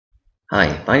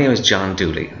Hi, my name is John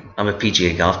Dooley. I'm a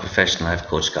PGA golf professional. I've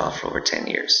coached golf for over 10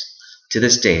 years. To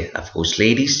this day, I've coached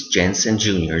ladies, gents, and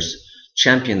juniors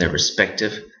champion their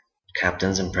respective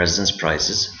captains and presidents'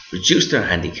 prizes, reduce their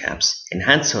handicaps,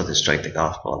 enhance how they strike the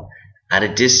golf ball, add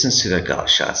a distance to their golf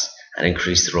shots, and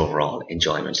increase their overall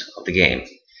enjoyment of the game.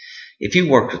 If you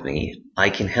work with me, I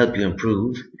can help you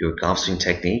improve your golf swing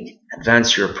technique,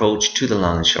 advance your approach to the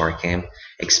long and short game,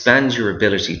 expand your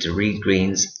ability to read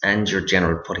greens and your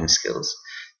general putting skills,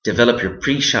 develop your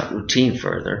pre-shot routine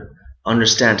further,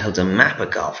 understand how to map a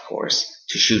golf course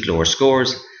to shoot lower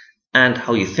scores, and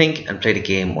how you think and play the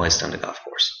game whilst on the golf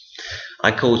course.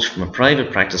 I coach from a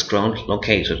private practice ground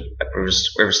located at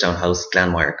Riverstown House,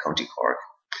 Glanmire, County Cork.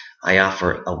 I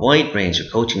offer a wide range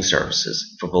of coaching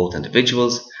services for both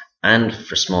individuals and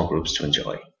for small groups to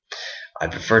enjoy. I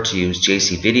prefer to use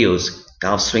JC Video's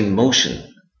Golf Swing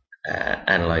Motion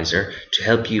Analyzer to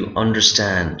help you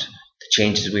understand the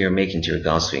changes we are making to your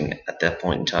golf swing at that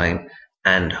point in time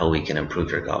and how we can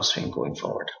improve your golf swing going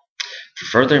forward. For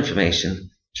further information,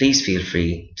 please feel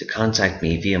free to contact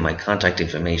me via my contact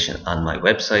information on my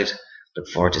website. Look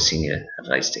forward to seeing you. Have a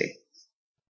nice day.